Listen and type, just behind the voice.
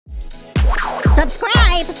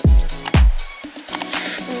vibe.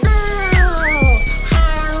 Ooh,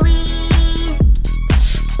 Halloween,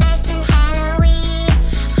 fashion Halloween,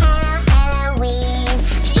 Halloween.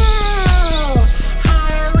 Ooh,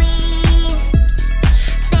 Halloween,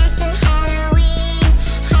 fashion Halloween,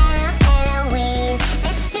 Halloween.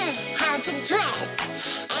 Let's choose how to dress.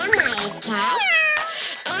 Am I a cat?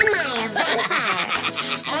 Am I a vampire?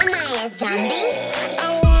 Am I a zombie?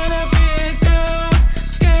 I wanna be a ghost,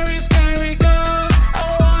 scary, scary ghost. I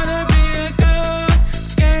wanna be a ghost,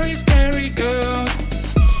 scary, scary ghost.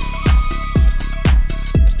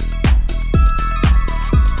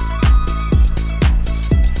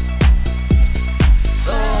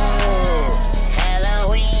 Ooh,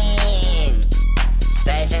 Halloween,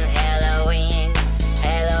 fashion Halloween,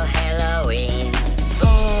 Halloween.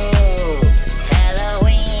 Ooh,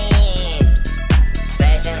 Halloween,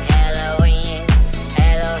 fashion Halloween,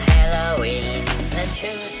 Halloween. Let's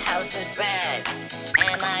choose how to dress.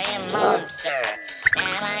 Am I a monster?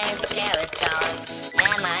 Am I a skeleton?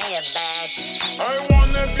 Am I a bat?